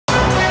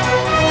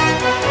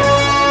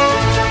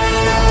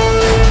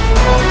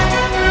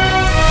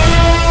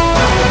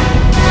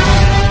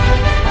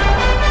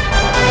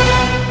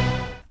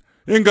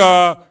ఇంకా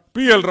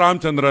పిఎల్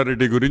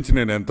రామచంద్రారెడ్డి గురించి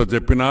నేను ఎంత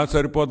చెప్పినా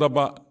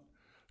సరిపోదబ్బా.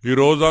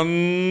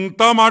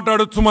 ఈరోజంతా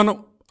మాట్లాడచ్చు మనం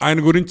ఆయన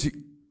గురించి,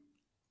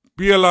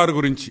 పిఎల్ఆర్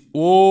గురించి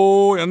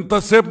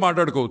ఎంతసేపు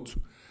మాట్లాడుకోవచ్చు.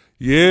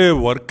 ఏ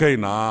వర్క్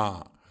అయినా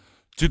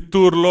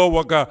చిత్తూరులో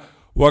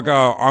ఒక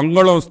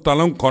అంగుళం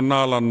స్థలం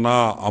కొనాలన్నా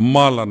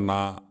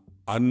అమ్మాలన్నా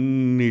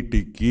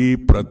అన్నిటికీ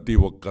ప్రతి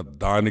ఒక్క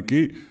దానికి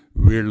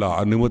వీళ్ళ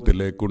అనుమతి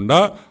లేకుండా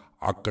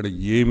అక్కడ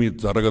ఏమీ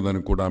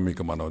జరగదని కూడా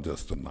మీకు మనం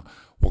చేస్తున్నా.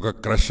 ఒక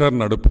క్రషర్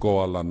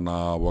నడుపుకోవాలన్నా,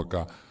 ఒక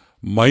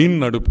మైన్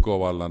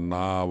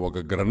నడుపుకోవాలన్నా, ఒక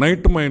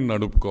గ్రనైట్ మైన్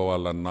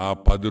నడుపుకోవాలన్నా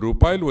 10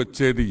 రూపాయలు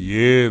వచ్చేది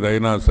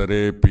ఏదైనా సరే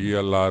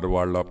పిఎల్ఆర్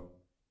వాళ్ళ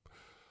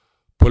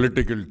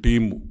పొలిటికల్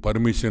టీం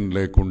పర్మిషన్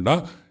లేకుండా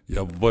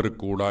ఎవ్వరు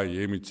కూడా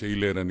ఏమి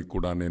చేయలేరని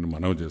కూడా నేను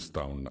మనవి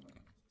చేస్తూ ఉన్నా.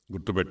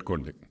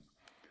 గుర్తుపెట్టుకోండి.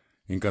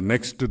 ఇంకా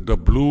next, the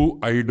blue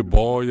I'd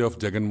boy of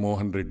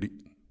Jaganmohan Reddy.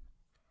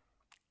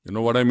 You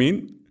know what I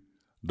mean?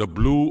 The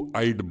blue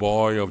I'd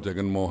boy of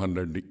Jaganmohan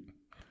Reddy,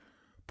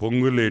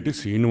 Ponguleti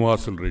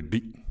Srinivasulu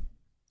Reddy,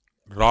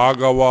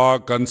 Raghava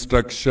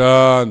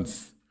constructions.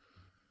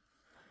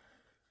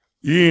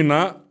 ఈయన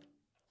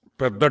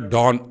పెద్ద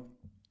don,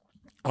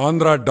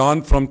 Andhra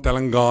don from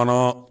Telangana.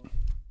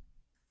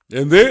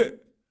 ఏంది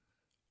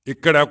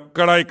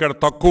ఇక్కడ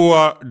తక్కువ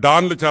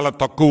డాన్లు చాలా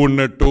తక్కువ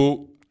ఉన్నట్టు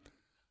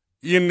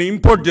ఈయన్ని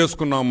ఇంపోర్ట్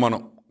చేసుకున్నాం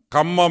మనం.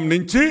 ఖమ్మం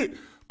నుంచి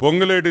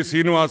పొంగులేటి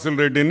శ్రీనివాసులు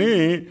రెడ్డిని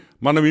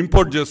మనం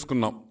ఇంపోర్ట్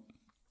చేసుకున్నాం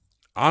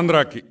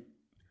ఆంధ్రాకి.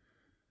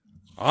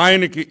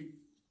 ఆయనకి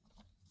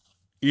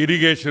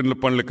ఇరిగేషన్ల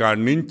పనుల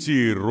కాడి నుంచి,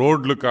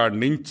 రోడ్ల కాడి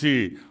నుంచి,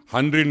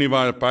 హండ్రీ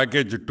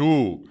ప్యాకేజ్ 2,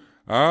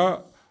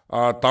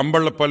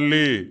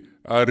 తంబళ్లపల్లి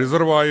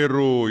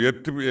రిజర్వాయరు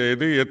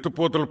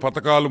ఎత్తిపోతల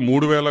పథకాలు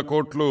 3,000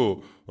 కోట్లు,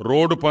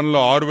 రోడ్డు పనులు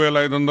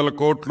 6,500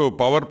 కోట్లు,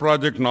 power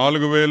project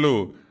 4,000,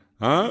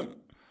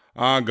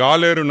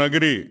 Galeru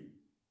Nagari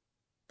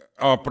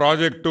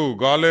project,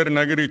 Galeru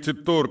Nagari,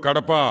 Chittoor,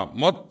 Kadapa,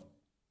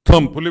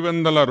 మొత్తం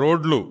పులివెందల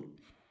రోడ్లు.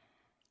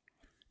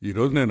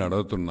 ఈరోజు నేను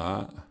అడుగుతున్నా,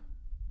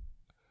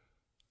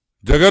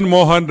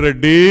 జగన్మోహన్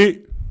రెడ్డి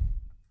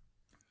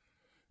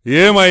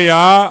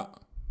ఏమయ్యా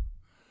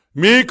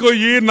మీకు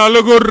ఈ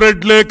 4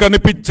 రెడ్లే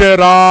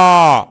కనిపించారా?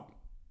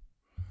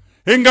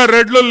 ఇంకా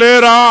రెడ్లు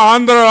లేరా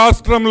ఆంధ్ర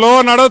రాష్ట్రంలో?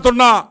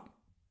 నడుతున్నా.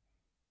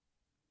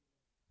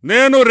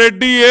 నేను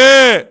రెడ్డియే,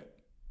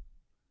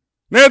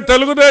 నేను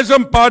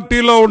తెలుగుదేశం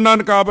పార్టీలో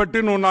ఉన్నాను కాబట్టి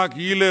నువ్వు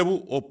నాకు లేవు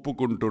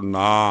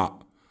ఒప్పుకుంటున్నా.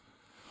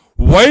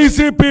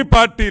 వైసీపీ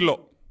పార్టీలో,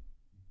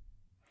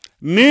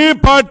 నీ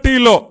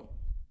పార్టీలో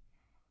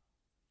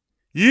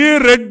ఈ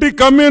రెడ్డి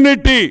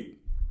కమ్యూనిటీ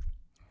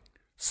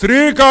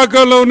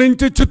శ్రీకాకుళం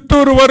నుంచి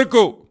చిత్తూరు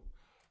వరకు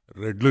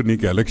రెడ్లు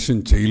నీకు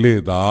ఎలక్షన్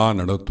చేయలేదా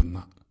అని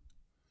అడుగుతున్నా.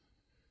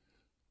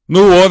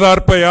 నువ్వు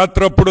ఓదార్ప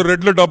యాత్ర అప్పుడు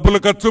రెడ్లు డబ్బులు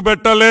ఖర్చు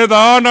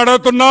పెట్టలేదా అని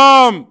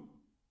అడుగుతున్నాం.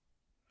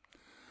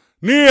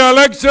 నీ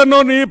ఎలక్షన్,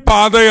 నీ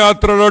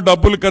పాదయాత్రలో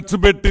డబ్బులు ఖర్చు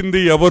పెట్టింది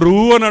ఎవరు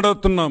అని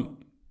అడుగుతున్నాం.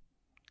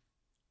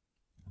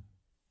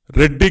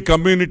 రెడ్డి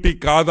కమ్యూనిటీ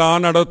కాదా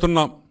అని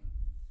అడుగుతున్నాం.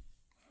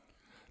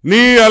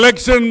 నీ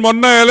ఎలక్షన్,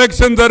 మొన్న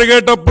ఎలక్షన్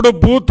జరిగేటప్పుడు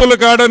బూతుల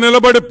కాడ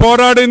నిలబడి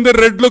పోరాడింది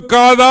రెడ్లు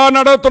కాదా అని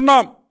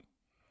అడుగుతున్నాం.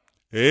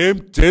 ఏం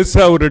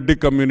చేశావు రెడ్డి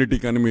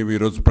కమ్యూనిటీకి అని మేము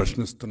ఈరోజు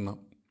ప్రశ్నిస్తున్నాం.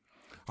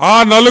 ఆ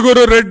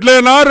 4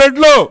 రెడ్లేనా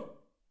రెడ్లు?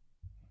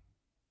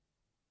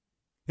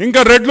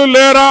 ఇంకా రెడ్లు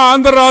లేరా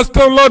ఆంధ్ర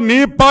రాష్ట్రంలో? నీ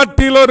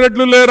పార్టీలో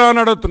రెడ్లు లేరా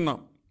అని అడుగుతున్నాం.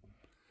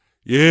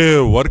 ఏ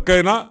వర్క్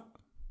అయినా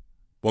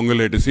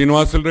పొంగులేటి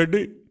శ్రీనివాసులు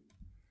రెడ్డి,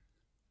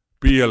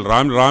 పిఎల్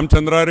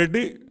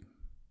రామచంద్రారెడ్డి,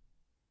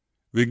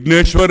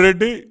 విఘ్నేశ్వర్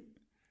రెడ్డి,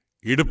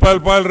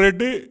 ఇడుపాల్పాల్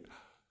రెడ్డి,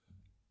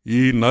 ఈ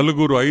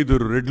 4-5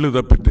 రెడ్లు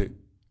తప్పితే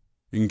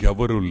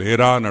ఇంకెవరు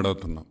లేరా అని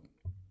అడుగుతున్నాం.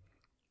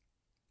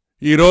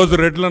 ఈరోజు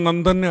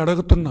రెడ్లనందరినీ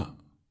అడుగుతున్నా,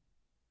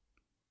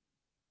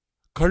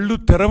 కళ్ళు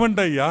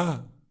తెరవండి అయ్యా.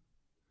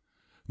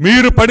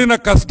 మీరు పడిన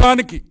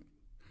కష్టానికి,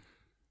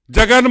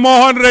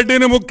 జగన్మోహన్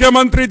రెడ్డిని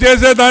ముఖ్యమంత్రి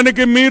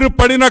చేసేదానికి మీరు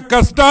పడిన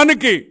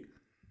కష్టానికి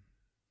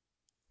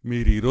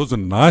మీరు ఈరోజు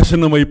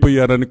నాశనం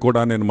అయిపోయారని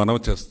కూడా నేను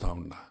మనవి చేస్తా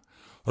ఉన్నా.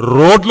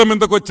 రోడ్ల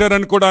మీదకి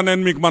వచ్చారని కూడా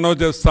నేను మీకు మనవి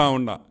చేస్తా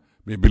ఉన్నా.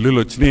 మీ బిల్లులు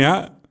వచ్చినాయా?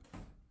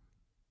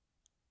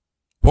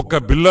 ఒక్క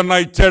బిల్లన్నా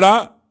ఇచ్చాడా?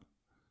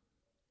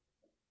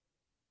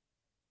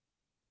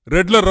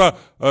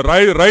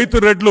 రైతు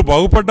రెడ్లు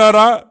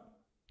బాగుపడ్డారా?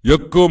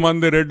 ఎక్కువ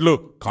మంది రెడ్లు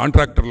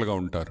కాంట్రాక్టర్లుగా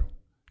ఉంటారు.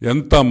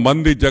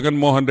 ఎంతమంది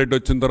జగన్మోహన్ రెడ్డి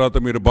వచ్చిన తర్వాత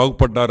మీరు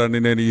బాగుపడ్డారని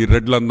నేను ఈ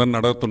రెడ్లందరిని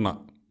అడుగుతున్నా.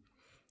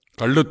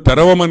 కళ్ళు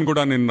తెరవమని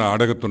కూడా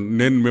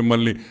నేను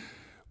మిమ్మల్ని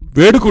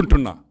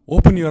వేడుకుంటున్నా.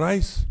 Open your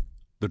eyes,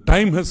 the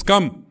time Hess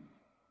come.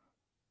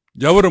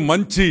 ఎవరు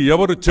మంచి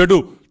ఎవరు చెడు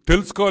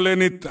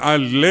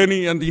తెలుసుకోలేని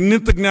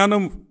ఇన్నిత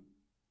జ్ఞానం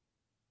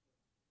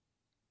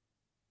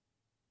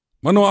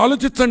మనం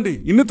ఆలోచించండి.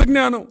 ఇన్నిత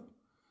జ్ఞానం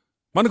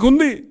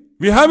మనకుంది.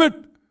 We have it.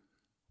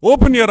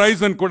 Open your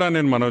eyes అని కూడా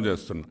నేను మనవి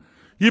చేస్తున్నా.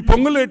 ఈ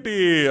పొంగులేటి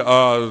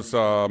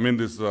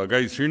దిస్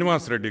గై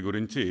శ్రీనివాస్ రెడ్డి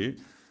గురించి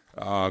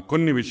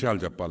కొన్ని విషయాలు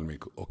చెప్పాలి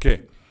మీకు. ఓకే,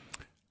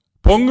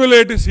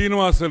 పొంగులేటి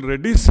శ్రీనివాసులు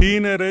రెడ్డి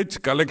సీనియరేజ్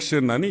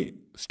కలెక్షన్ అని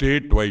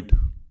స్టేట్ వైడ్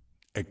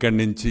ఎక్కడి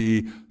నుంచి?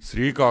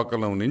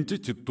 శ్రీకాకుళం నుంచి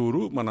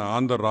చిత్తూరు, మన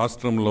ఆంధ్ర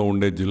రాష్ట్రంలో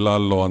ఉండే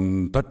జిల్లాల్లో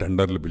అంతా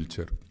టెండర్లు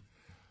పిలిచారు.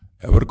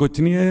 ఎవరికి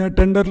వచ్చినాయి ఆ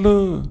టెండర్లు?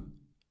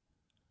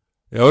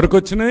 ఎవరికి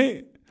వచ్చినాయి?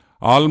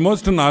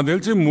 ఆల్మోస్ట్ నాకు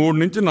తెలిసి 3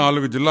 నుంచి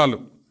 4 జిల్లాలు,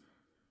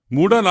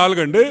 3 4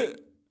 అండి,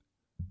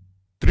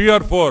 3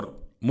 or 4,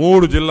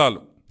 3 జిల్లాలు.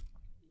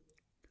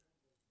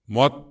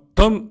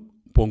 మొత్తం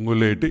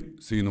పొంగులేటి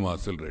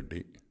శ్రీనివాసులు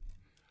రెడ్డి,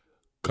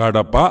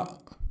 కడప,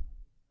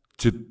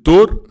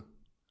 చిత్తూరు,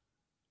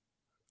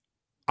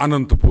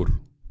 అనంతపూర్.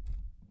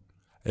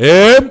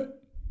 ఏం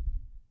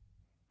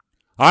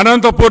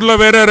అనంతపూర్లో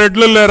వేరే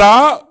రెడ్లు లేరా?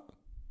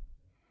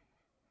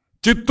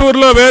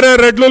 చిత్తూరులో వేరే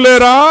రెడ్లు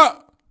లేరా?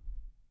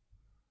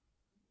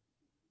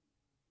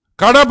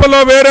 కడపలో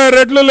వేరే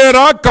రెడ్లు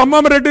లేరా?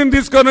 ఖమ్మం రెడ్డిని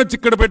తీసుకొని వచ్చి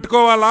ఇక్కడ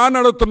పెట్టుకోవాలా అని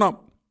అడుగుతున్నాం.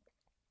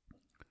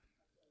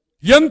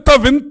 ఎంత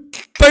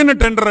వింతైన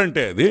టెండర్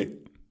అంటే అది.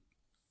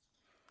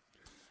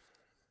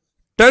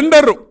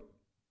 టెండరు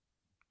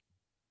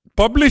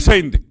పబ్లిష్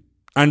అయింది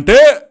అంటే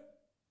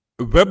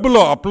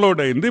వెబ్లో అప్లోడ్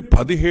అయింది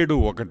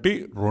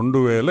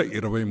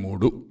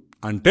 17/1/2023.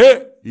 అంటే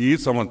ఈ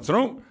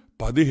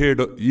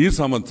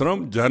సంవత్సరం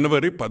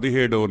జనవరి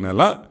 17వ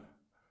నెల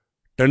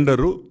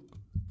టెండరు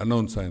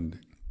అనౌన్స్ అయింది.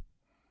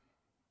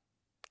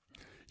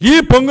 ఈ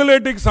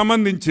పొంగులేటికి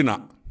సంబంధించిన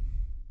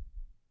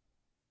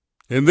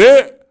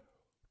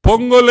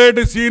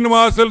పొంగులేటి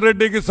శ్రీనివాసుల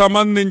రెడ్డికి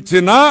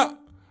సంబంధించిన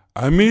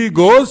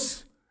Amigos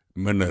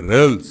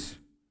minerals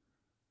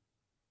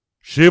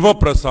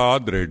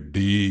Sivaprasad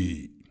Reddy.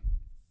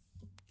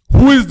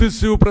 Who is this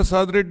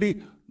Shivaprasad Reddy?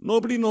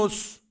 Nobody knows.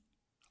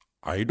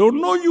 I don't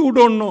know, you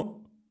don't know.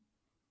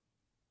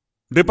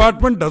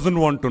 Department doesn't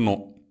want to know.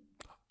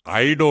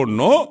 I don't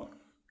know,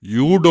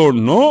 you don't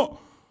know,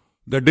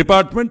 the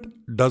department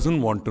doesn't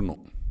want to know.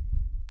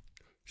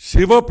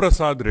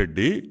 Shivaprasad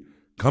Reddy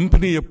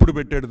company ఎప్పుడు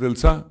పెట్టాడు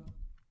తెలుసా?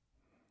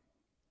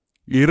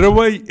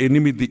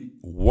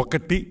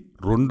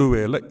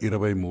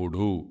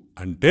 28/1/2023.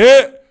 అంటే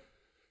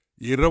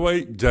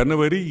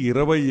జనవరి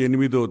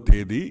 28వ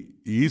తేదీ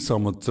ఈ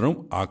సంవత్సరం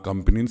ఆ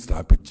కంపెనీని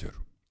స్థాపించారు.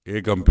 ఏ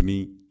కంపెనీ?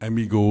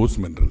 Amigos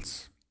minerals.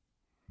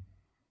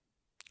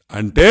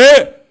 అంటే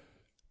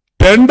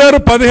టెండర్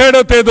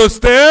 17వ తేదీ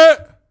వస్తే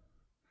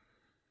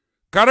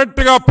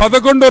కరెక్ట్గా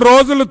 11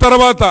 రోజుల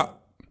తర్వాత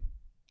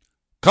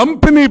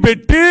కంపెనీ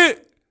పెట్టి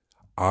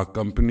ఆ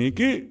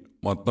కంపెనీకి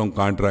మొత్తం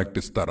కాంట్రాక్ట్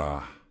ఇస్తారా?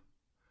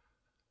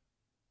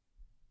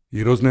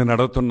 ఈరోజు నేను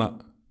అడుగుతున్నా,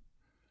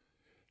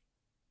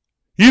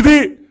 ఇది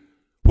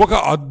ఒక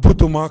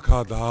అద్భుతమా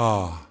కాదా?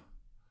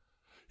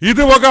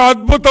 ఇది ఒక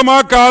అద్భుతమా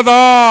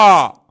కాదా?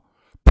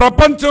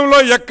 ప్రపంచంలో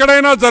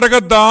ఎక్కడైనా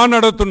జరగద్దా అని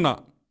అడుగుతున్నా.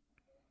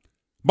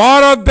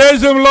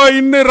 భారతదేశంలో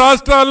ఇన్ని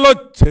రాష్ట్రాల్లో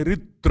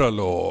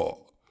చరిత్రలో,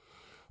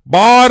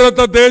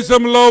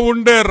 భారతదేశంలో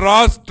ఉండే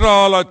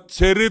రాష్ట్రాల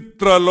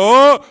చరిత్రలో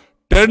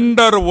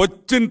టెండర్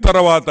వచ్చిన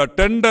తర్వాత,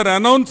 టెండర్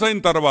అనౌన్స్ అయిన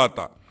తర్వాత,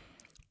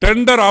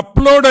 టెండర్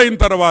అప్లోడ్ అయిన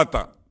తర్వాత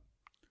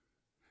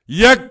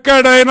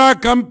ఎక్కడైనా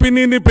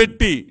కంపెనీని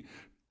పెట్టి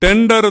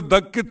టెండర్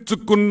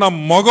దక్కించుకున్న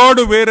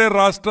మగాడు వేరే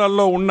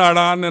రాష్ట్రాల్లో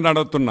ఉన్నాడా అని నేను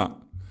అడుగుతున్నా.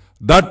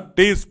 That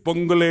is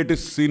Ponguleti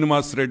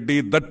Srinivas Reddy,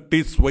 that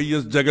is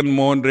YS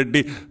Jaganmohan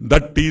Reddy,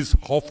 that is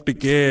half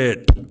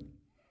ticket.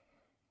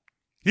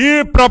 ఈ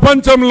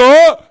ప్రపంచంలో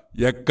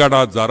ఎక్కడా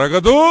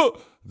జరగదు,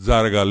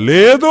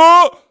 జరగలేదు,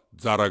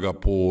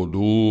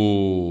 జరగపోదు.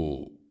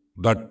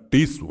 That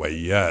is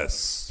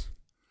YS.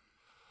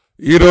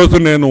 ఈరోజు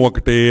నేను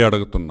ఒకటే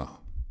అడుగుతున్నా,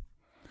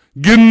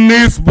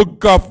 గిన్నీస్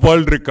బుక్ ఆఫ్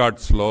వరల్డ్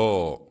రికార్డ్స్లో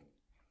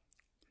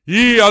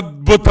ఈ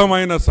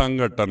అద్భుతమైన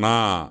సంఘటన,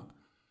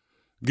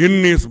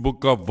 గిన్నీస్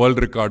బుక్ ఆఫ్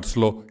వరల్డ్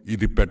రికార్డ్స్లో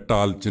ఇది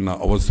పెట్టాల్సిన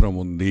అవసరం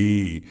ఉంది.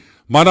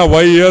 మన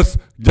వైఎస్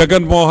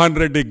జగన్మోహన్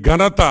రెడ్డి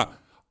ఘనత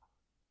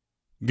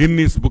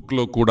గిన్నీస్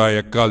బుక్లో కూడా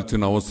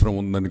ఎక్కాల్సిన అవసరం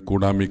ఉందని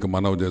కూడా మీకు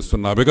మనవి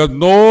చేస్తున్నా. Because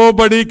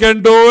nobody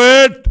can do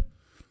it,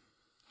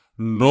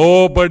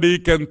 nobody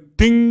can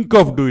think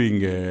of doing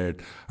it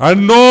and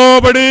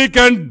nobody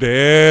can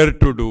dare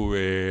to do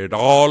it.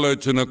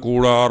 ఆలోచన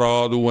కూడా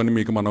రాదు అని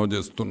మీకు మనవి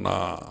చేస్తున్నా.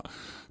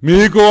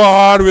 మీకు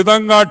ఆ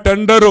విధంగా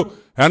టెండరు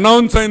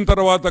అనౌన్స్ అయిన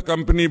తర్వాత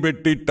కంపెనీ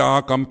పెట్టి ఆ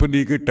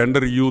కంపెనీకి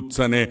టెండర్ యూత్స్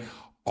అనే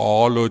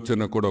ఆలోచన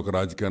కూడా ఒక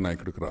రాజకీయ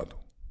నాయకుడికి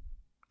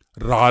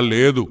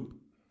రాలేదు.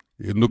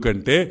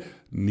 ఎందుకంటే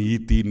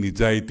నీతి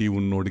నిజాయితీ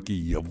ఉన్నోడికి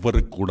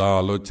ఎవ్వరికి కూడా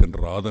ఆలోచన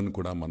రాదని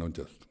కూడా మనం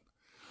చేస్తాం.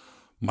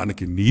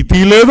 మనకి నీతి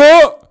లేదు,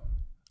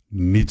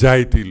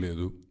 నిజాయితీ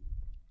లేదు.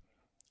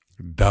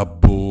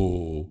 డబ్బు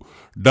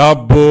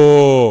డబ్బు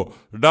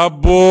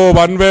డబ్బు,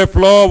 one way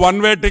flow, one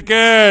way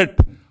ticket,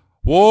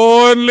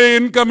 only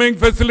incoming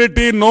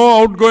facility, no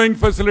out going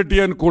facility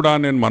అని కూడా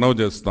నేను మనవి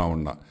చేస్తా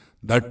ఉన్నా.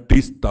 That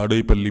is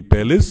Tadepalli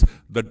palace,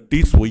 that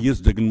is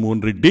YS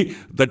Jaganmohan Reddy,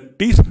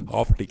 that is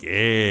half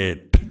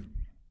ticket.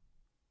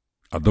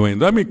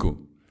 అర్థమైందా మీకు?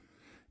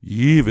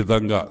 ఈ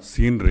విధంగా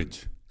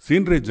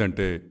సీనరేజ్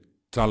అంటే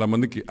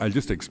చాలామందికి, I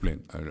just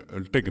explain,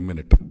 take a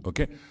minute.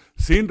 Okay,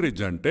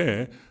 seigniorage అంటే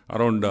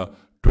అరౌండ్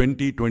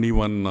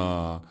 2021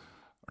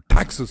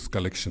 ట్యాక్సెస్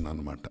కలెక్షన్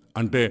అనమాట.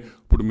 అంటే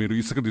ఇప్పుడు మీరు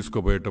ఇసుక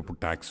తీసుకోపోయేటప్పుడు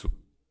ట్యాక్స్,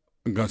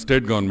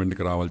 స్టేట్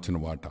గవర్నమెంట్కి రావాల్సిన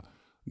వాటా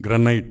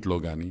గ్రనైట్లో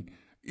కానీ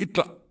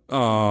ఇట్లా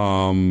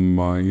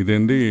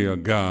ఇదేంది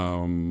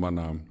మన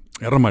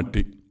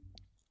ఎర్రమట్టి,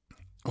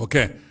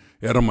 ఓకే,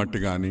 ఎర్రమట్టి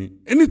కానీ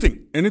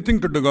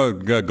ఎనీథింగ్ టు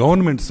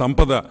గవర్నమెంట్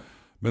సంపద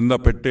మీద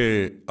పెట్టే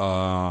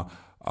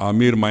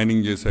మీరు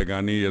మైనింగ్ చేసే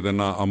కానీ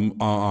ఏదైనా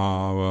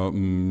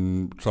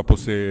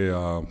సపోజ్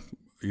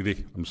ఇది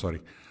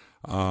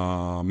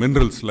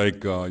minerals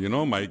like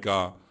mica,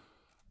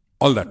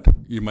 all that,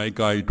 ఈ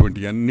మైకా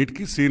ఇటువంటి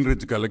అన్నిటికీ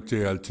సీనరేజ్ కలెక్ట్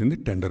చేయాల్సింది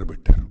టెండర్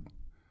పెట్టారు.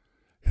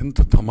 ఎంత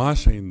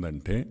తమాష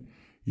అయిందంటే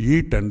ఈ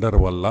టెండర్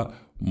వల్ల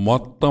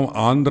మొత్తం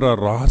ఆంధ్ర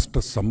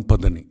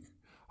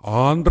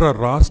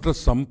రాష్ట్ర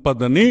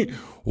సంపదని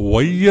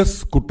వైఎస్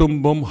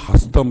కుటుంబం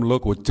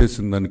హస్తంలోకి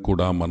వచ్చేసిందని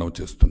కూడా మనం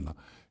చేస్తున్నాం.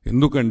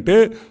 ఎందుకంటే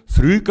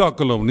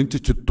శ్రీకాకుళం నుంచి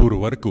చిత్తూరు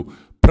వరకు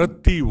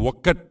ప్రతి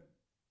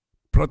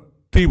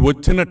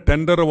వచ్చిన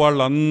టెండర్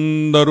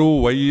వాళ్ళందరూ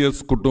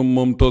వైఎస్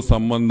కుటుంబంతో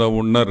సంబంధం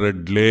ఉన్న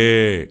రెడ్లే,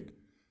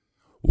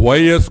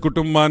 వైఎస్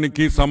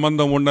కుటుంబానికి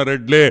సంబంధం ఉన్న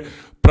రెడ్లే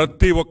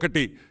ప్రతి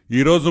ఒక్కటి.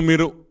 ఈరోజు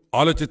మీరు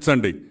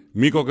ఆలోచించండి,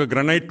 మీకు ఒక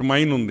గ్రనైట్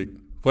మైన్ ఉంది,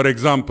 ఫర్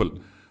ఎగ్జాంపుల్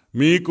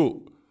మీకు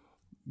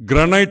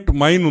గ్రనైట్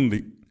మైన్ ఉంది,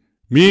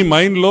 మీ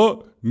మైన్లో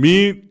మీ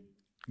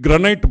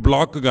గ్రనైట్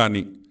బ్లాక్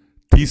కానీ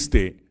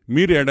తీస్తే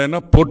మీరు ఏదైనా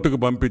పోర్టుకు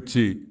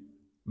పంపించి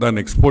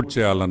దాన్ని ఎక్స్పోర్ట్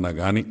చేయాలన్నా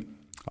కానీ,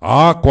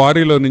 ఆ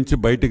క్వారీలో నుంచి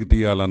బయటికి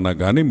తీయాలన్నా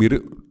కానీ మీరు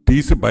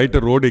తీసి బయట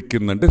రోడ్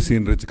ఎక్కిందంటే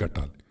సీనరేజ్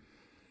కట్టాలి.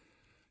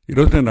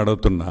 ఈరోజు నేను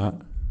అడుగుతున్నా,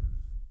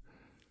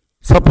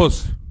 సపోజ్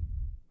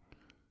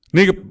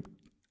నీకు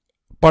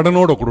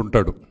పడనోడు ఒకడు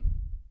ఉంటాడు,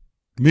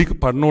 మీకు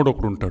పడనోడు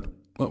ఒకడు ఉంటాడు,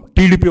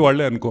 టీడీపీ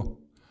వాళ్ళే అనుకో,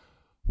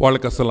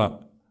 వాళ్ళకి అసలు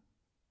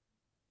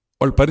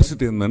వాళ్ళ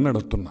పరిస్థితి ఏందని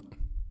అడుగుతున్నా.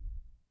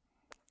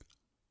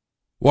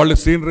 వాళ్ళు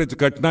సీనరేజ్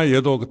కట్టినా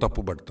ఏదో ఒక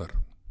తప్పు పడతారు,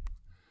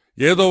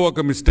 ఏదో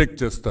ఒక మిస్టేక్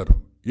చేస్తారు,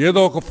 ఏదో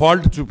ఒక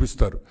ఫాల్ట్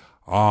చూపిస్తారు.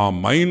 ఆ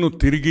మైన్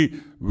తిరిగి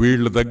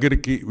వీళ్ళ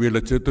దగ్గరికి వీళ్ళ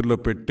చేతుల్లో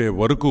పెట్టే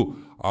వరకు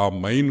ఆ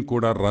మైన్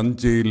కూడా రన్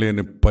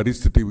చేయలేని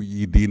పరిస్థితి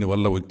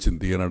దీనివల్ల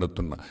వచ్చింది అని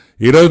అడుగుతున్నా.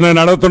 ఈరోజు నేను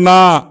అడుగుతున్నా,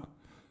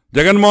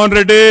 జగన్మోహన్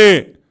రెడ్డి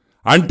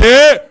అంటే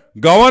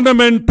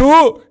గవర్నమెంటు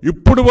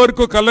ఇప్పుడు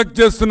వరకు కలెక్ట్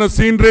చేస్తున్న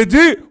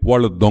సీనరేజీ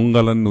వాళ్ళు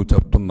దొంగలని నువ్వు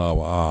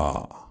చెప్తున్నావా?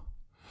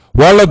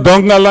 వాళ్ళ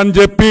దొంగలని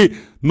చెప్పి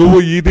నువ్వు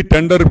ఇది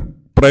టెండర్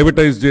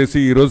ప్రైవేటైజ్ చేసి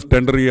ఈరోజు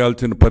టెండర్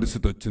ఇవ్వాల్సిన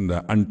పరిస్థితి వచ్చిందా?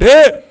 అంటే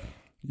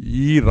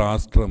ఈ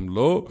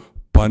రాష్ట్రంలో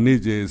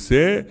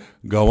పనిచేసే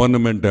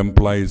గవర్నమెంట్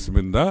ఎంప్లాయీస్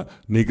మీద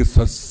నీకు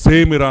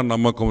సస్సేమిరా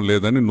నమ్మకం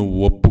లేదని నువ్వు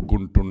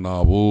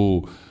ఒప్పుకుంటున్నావు.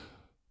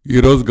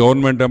 ఈరోజు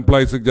గవర్నమెంట్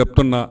ఎంప్లాయీస్కి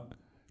చెప్తున్నా,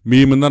 మీ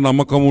మీద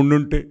నమ్మకం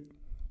ఉండుంటే,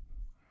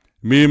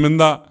 మీ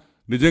మీద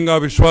నిజంగా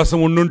విశ్వాసం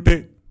ఉండుంటే,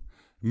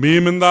 మీ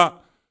మీద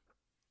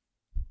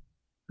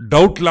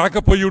డౌట్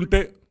లేకపోయి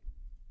ఉంటే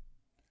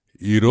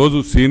ఈరోజు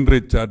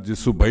సీనరేజ్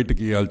ఛార్జెస్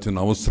బయటికి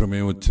ఇవ్వాల్సిన అవసరం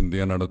ఏమొచ్చింది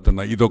అని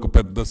అడుగుతున్నా. ఇది ఒక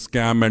పెద్ద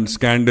స్కామ్ అండ్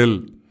స్కాండల్.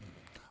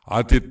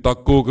 అతి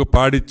తక్కువకు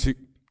పాడిచ్చి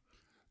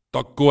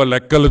తక్కువ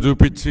లెక్కలు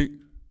చూపించి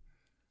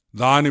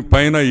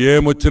దానిపైన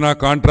ఏమొచ్చినా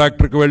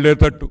కాంట్రాక్టర్కి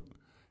వెళ్ళేటట్టు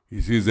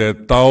this is a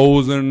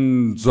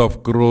thousands of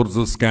crores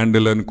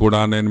scandal అని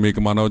కూడా నేను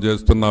మీకు మనవి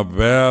చేస్తున్నా.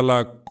 వేల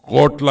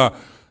కోట్ల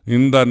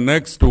in the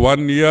next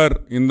 1 year,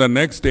 in the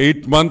next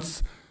 8 months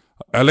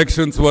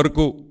elections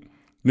వరకు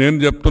నేను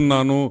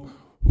చెప్తున్నాను,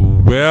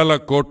 వేల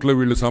కోట్లు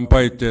వీళ్ళు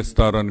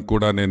సంపాదించేస్తారని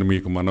కూడా నేను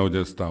మీకు మనవి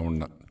చేస్తూ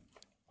ఉన్నా.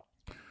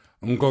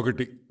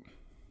 ఇంకొకటి,